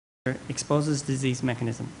exposes disease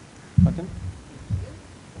mechanism. Rotem?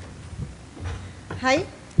 Hi.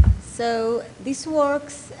 So this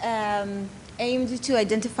works aimed to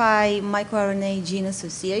identify microRNA gene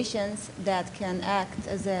associations that can act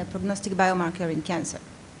as a prognostic biomarker in cancer.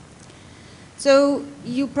 So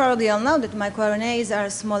you probably all know that microRNAs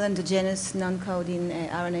are small endogenous non-coding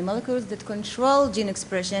RNA molecules that control gene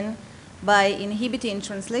expression by inhibiting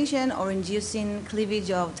translation or inducing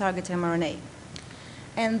cleavage of target mRNA.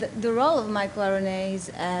 And the role of microRNAs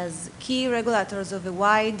as key regulators of a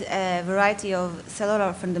wide variety of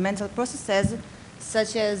cellular fundamental processes,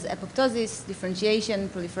 such as apoptosis, differentiation,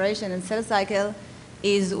 proliferation, and cell cycle,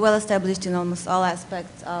 is well established in almost all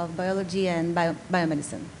aspects of biology and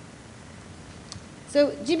biomedicine.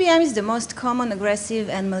 So GBM is the most common aggressive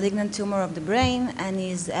and malignant tumor of the brain and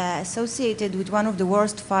is associated with one of the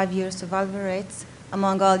worst 5-year survival rates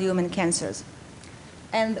among all human cancers.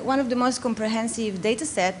 And one of the most comprehensive data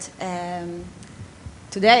set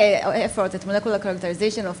today, effort at molecular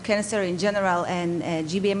characterization of cancer in general and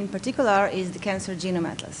GBM in particular is the Cancer Genome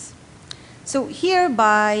Atlas. So here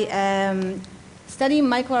by studying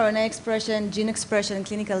microRNA expression, gene expression,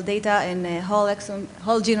 clinical data, and whole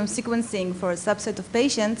genome sequencing for a subset of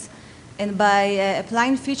patients, and by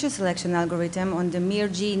applying feature selection algorithm on the MIR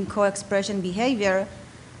gene co-expression behavior,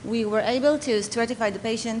 we were able to stratify the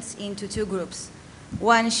patients into two groups.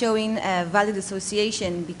 One showing a valid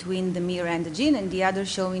association between the MIR and the gene, and the other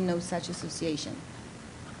showing no such association.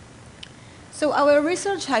 So our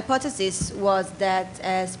research hypothesis was that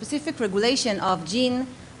a specific regulation of gene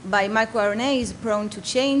by microRNA is prone to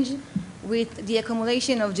change with the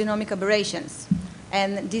accumulation of genomic aberrations.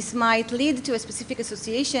 And this might lead to a specific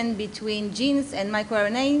association between genes and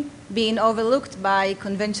microRNA being overlooked by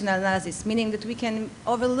conventional analysis, meaning that we can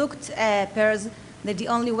overlook pairs that the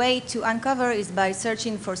only way to uncover is by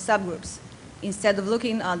searching for subgroups instead of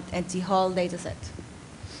looking at the whole data set.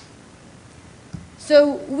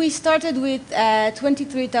 So we started with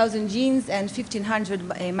 23,000 genes and 1,500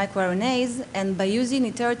 microRNAs, and by using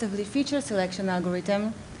iteratively feature selection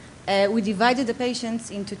algorithm, we divided the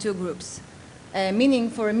patients into two groups.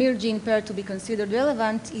 Meaning for a MIR gene pair to be considered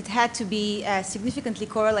relevant, it had to be significantly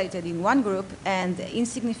correlated in one group and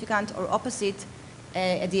insignificant or opposite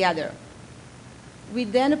at the other. We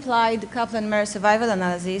then applied Kaplan-Meier survival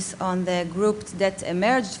analysis on the group that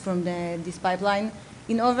emerged from this pipeline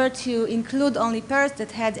in order to include only pairs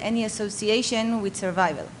that had any association with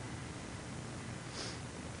survival.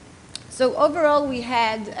 So overall, we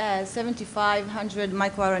had 7,500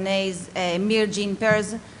 microRNAs, MIR gene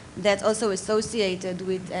pairs that also associated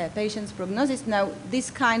with patients' prognosis. Now, this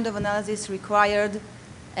kind of analysis required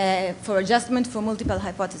for adjustment for multiple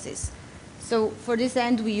hypotheses. So for this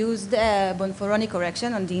end, we used Bonferroni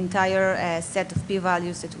correction on the entire set of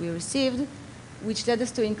p-values that we received, which led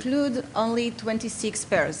us to include only 26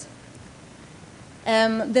 pairs.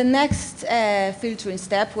 The next filtering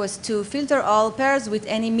step was to filter all pairs with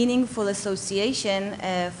any meaningful association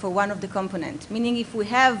for one of the components, meaning if we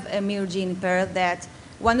have a MIR gene pair that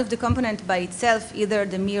one of the components by itself, either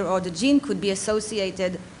the MIR or the gene, could be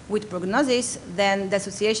associated with prognosis, then the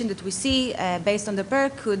association that we see based on the pair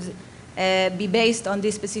could be based on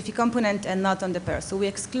this specific component and not on the pair. So we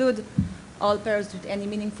exclude all pairs with any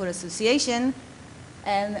meaningful association.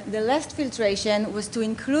 And the last filtration was to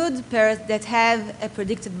include pairs that have a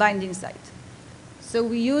predicted binding site. So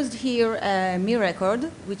we used here MIR record,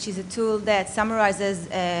 which is a tool that summarizes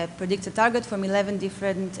a predicted target from 11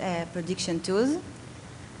 different prediction tools.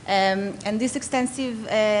 And this extensive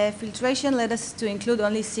filtration led us to include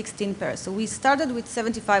only 16 pairs. So we started with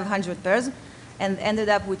 7,500 pairs and ended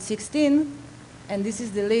up with 16. And this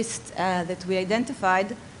is the list that we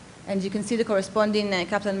identified. And you can see the corresponding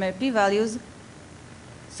Kaplan-Meier p-values.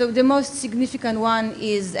 So the most significant one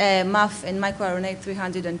is MAF and microRNA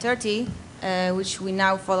 330, which we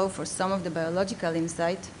now follow for some of the biological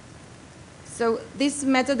insight. So this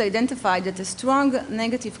method identified that a strong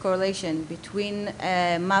negative correlation between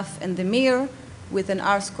MAF and the MIR with an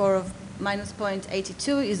R-score of minus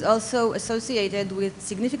 0.82 is also associated with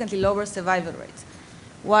significantly lower survival rates,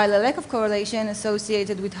 while a lack of correlation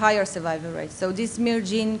associated with higher survival rates. So this MIR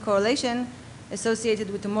gene correlation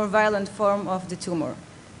associated with a more violent form of the tumor.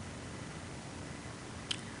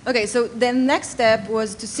 Okay, so the next step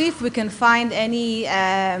was to see if we can find any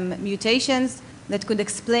mutations that could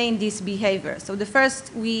explain this behavior. So the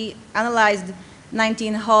first, we analyzed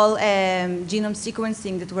 19 whole genome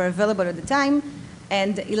sequencing that were available at the time,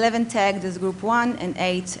 and 11 tagged as group 1 and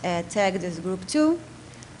 8 tagged as group 2.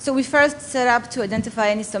 So we first set up to identify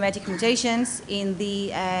any somatic mutations in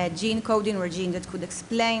the gene coding regime that could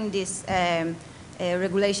explain this lack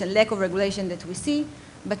of regulation that we see.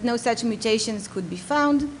 but no such mutations could be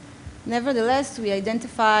found. Nevertheless, we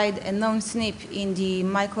identified a known SNP in the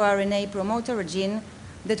microRNA promoter gene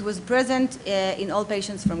that was present in all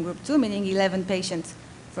patients from group 2, meaning 11 patients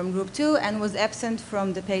from group 2, and was absent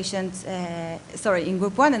from the patients, in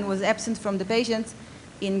group 1, and was absent from the patients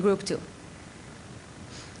in group 2.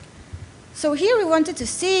 So here we wanted to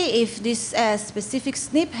see if this specific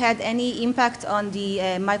SNP had any impact on the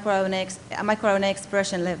microRNA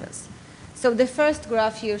expression levels. So the first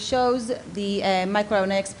graph here shows the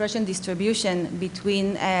microRNA expression distribution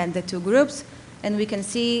between the two groups, and we can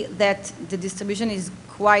see that the distribution is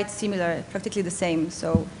quite similar, practically the same.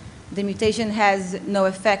 So the mutation has no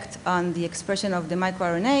effect on the expression of the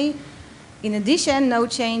microRNA. In addition, no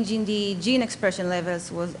change in the gene expression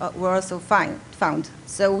levels were also found.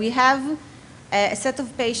 So we have a set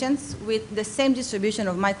of patients with the same distribution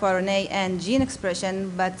of microRNA and gene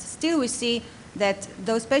expression, but still we see that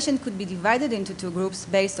those patients could be divided into two groups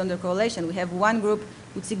based on their correlation. We have one group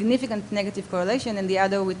with significant negative correlation and the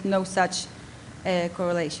other with no such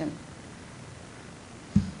correlation.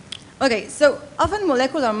 Okay, so often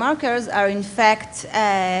molecular markers are in fact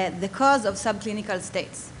the cause of subclinical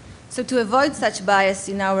states. So to avoid such bias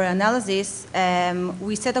in our analysis,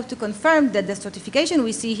 we set out to confirm that the stratification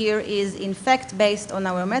we see here is in fact based on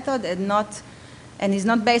our method and is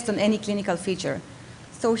not based on any clinical feature.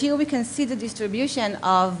 So here we can see the distribution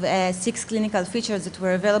of 6 clinical features that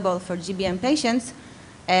were available for GBM patients.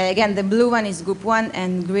 Again, the blue one is group 1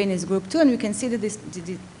 and green is group 2, and we can see that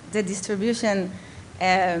the distribution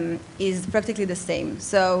is practically the same.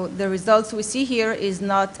 So the results we see here is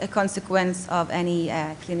not a consequence of any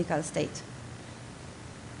clinical state.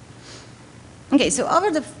 Okay, so over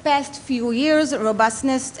the past few years,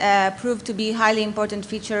 robustness proved to be a highly important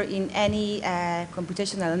feature in any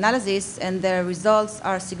computational analysis, and the results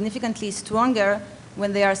are significantly stronger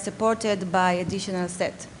when they are supported by additional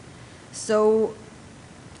set. So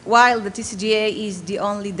while the TCGA is the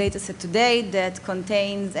only data set today that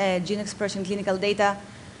contains gene expression clinical data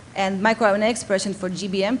and microRNA expression for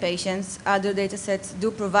GBM patients, other data sets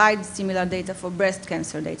do provide similar data for breast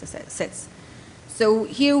cancer data sets. So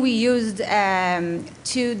here we used 2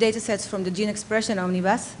 data sets from the gene expression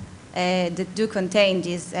omnibus that do contain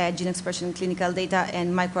this gene expression clinical data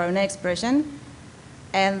and microRNA expression.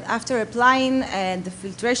 And after applying the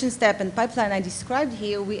filtration step and pipeline I described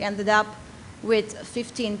here, we ended up with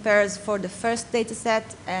 15 pairs for the first data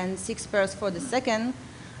set and 6 pairs for the second.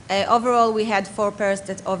 Overall, we had 4 pairs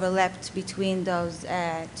that overlapped between those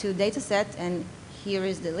 2 data sets, and here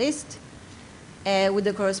is the list with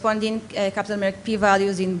the corresponding capital numeric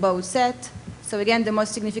p-values in both sets. So again, the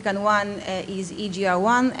most significant one is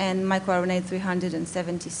EGR1 and microRNA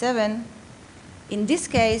 377. In this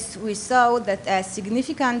case, we saw that a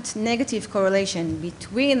significant negative correlation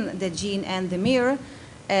between the gene and the mirror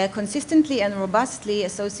consistently and robustly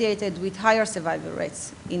associated with higher survival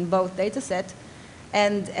rates in both data sets,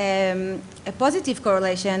 and a positive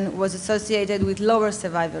correlation was associated with lower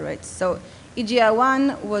survival rates. So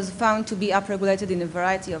EGR1 was found to be upregulated in a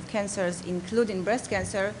variety of cancers, including breast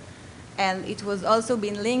cancer, and it was also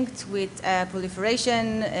been linked with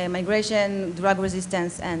proliferation, migration, drug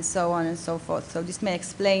resistance, and so on and so forth. So this may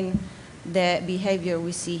explain the behavior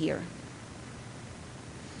we see here.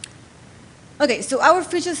 Okay, so our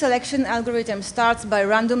feature selection algorithm starts by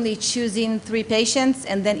randomly choosing 3 patients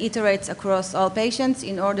and then iterates across all patients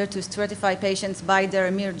in order to stratify patients by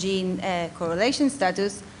their mirror gene correlation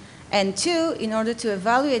status, and 2, in order to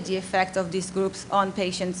evaluate the effect of these groups on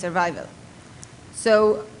patient survival.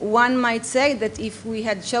 So one might say that if we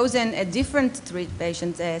had chosen a different 3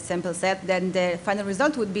 patient sample set, then the final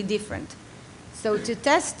result would be different. So to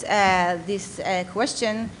test this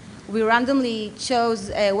question, we randomly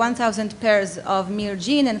chose 1,000 pairs of mirror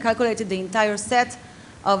gene and calculated the entire set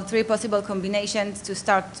of 3 possible combinations to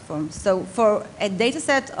start from. So for a data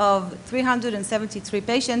set of 373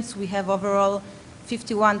 patients, we have overall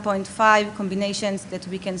 51.5 combinations that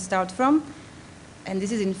we can start from. And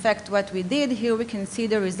this is in fact what we did. Here we can see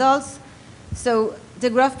the results. So the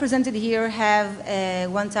graph presented here have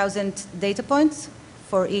 1,000 data points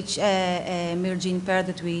for each mirror gene pair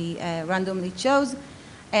that we randomly chose.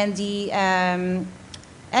 And the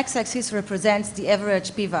x-axis represents the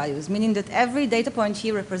average p-values, meaning that every data point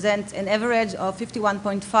here represents an average of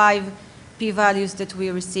 51.5 p-values that we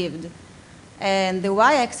received. And the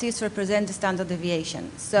y-axis represents the standard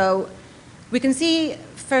deviation. So we can see,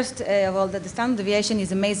 first of all, that the standard deviation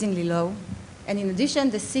is amazingly low. And in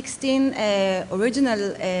addition, the 16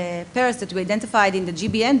 original pairs that we identified in the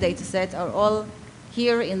GBM data set are all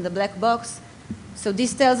here in the black box. So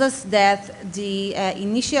this tells us that the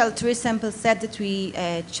initial 3-sample set that we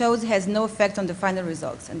chose has no effect on the final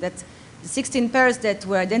results, and that the 16 pairs that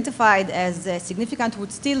were identified as significant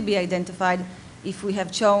would still be identified if we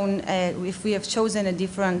have chosen a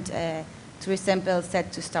different 3-sample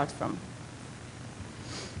set to start from.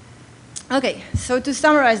 Okay, so to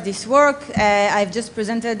summarize this work, I've just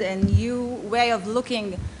presented a new way of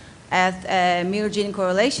looking at mirror gene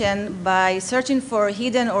correlation by searching for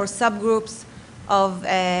hidden or subgroups of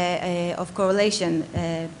correlation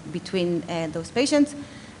between those patients.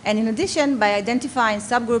 And in addition, by identifying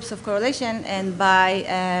subgroups of correlation and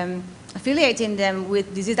by affiliating them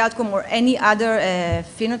with disease outcome or any other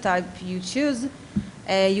phenotype you choose,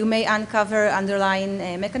 you may uncover underlying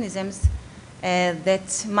mechanisms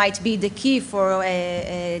that might be the key for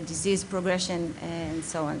disease progression and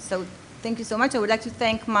so on. So thank you so much. I would like to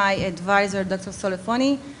thank my advisor, Dr.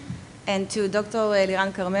 Solefoni, and to Dr.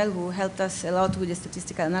 Liran Carmel, who helped us a lot with the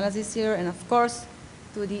statistical analysis here, and of course,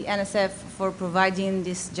 to the NSF for providing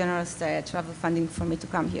this generous travel funding for me to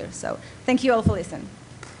come here. So thank you all for listening.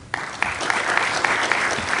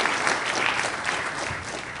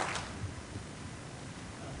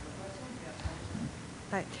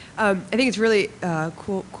 Hi. I think it's really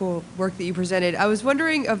cool work that you presented. I was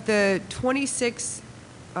wondering, of the 26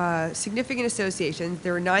 significant associations,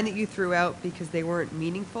 there were 9 that you threw out because they weren't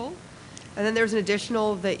meaningful, and then there was an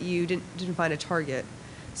additional that you didn't find a target.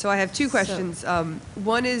 So I have 2 questions.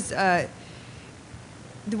 One is the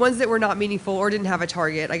ones that were not meaningful or didn't have a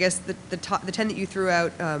target. I guess the 10 that you threw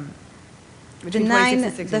out between 26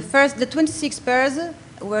 and 16. The 26 pairs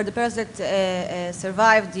were the pairs that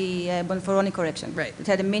survived the Bonferroni correction. Right. It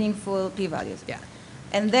had a meaningful p-values. Yeah.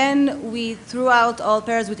 And then we threw out all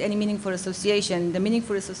pairs with any meaningful association. The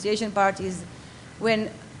meaningful association part is when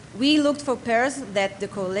we looked for pairs that the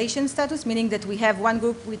correlation status, meaning that we have one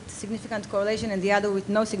group with significant correlation and the other with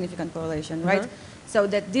no significant correlation, right? So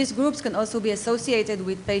that these groups can also be associated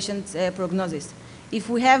with patient's prognosis. If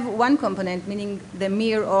we have one component, meaning the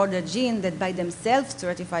mir or the gene that by themselves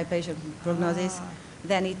stratify patient prognosis,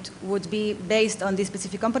 then it would be based on this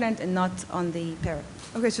specific component and not on the pair.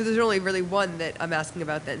 Okay, so there's only really one that I'm asking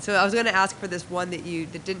about then. So I was going to ask for this one that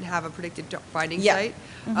didn't have a predicted binding site.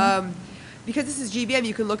 Because this is GBM,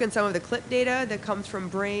 you can look in some of the CLIP data that comes from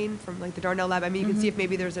brain, from like the Darnell lab. I mean, you can see if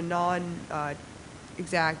maybe there's a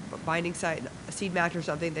non-exact binding site, a seed match or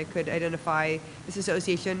something that could identify this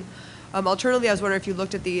association. Alternatively, I was wondering if you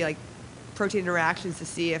looked at the protein interactions to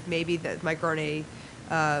see if maybe the microRNA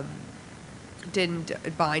didn't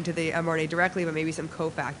bind to the mRNA directly, but maybe some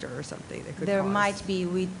cofactor or something that could There cause. might be.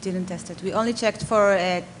 We didn't test it. We only checked for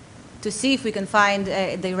to see if we can find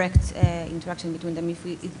a direct interaction between them.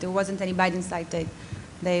 If there wasn't any binding site,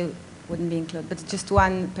 they wouldn't be included. But just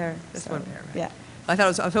one pair. Just one pair, right? Yeah. I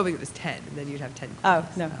was hoping it was 10, and then you'd have 10. Oh,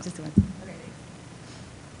 no, just one. Okay,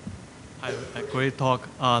 thanks. A great talk.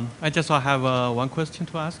 I just have one question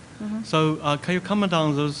to ask. So can you comment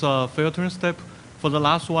on those filtering steps? For the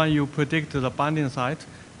last one, you predict the binding site.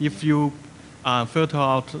 If you filter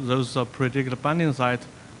out those predicted binding site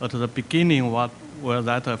at the beginning, what will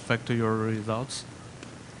that affect your results?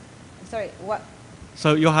 Sorry, what?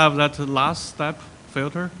 So you have that last step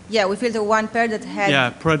filter? Yeah, we filter one pair that had...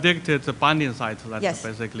 Yeah, predicted the binding site, that's yes.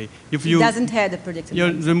 basically. If you doesn't have the predicted you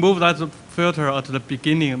binding remove that filter at the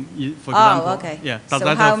beginning, for example. Oh, okay. Yeah, does so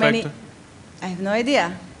that how affect? Many? I have no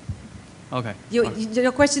idea. Okay.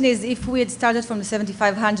 Your question is, if we had started from the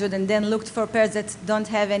 7,500 and then looked for pairs that don't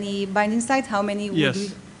have any binding site, how many would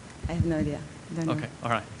we? I have no idea. Don't know. Okay,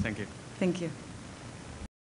 all right, thank you. Thank you.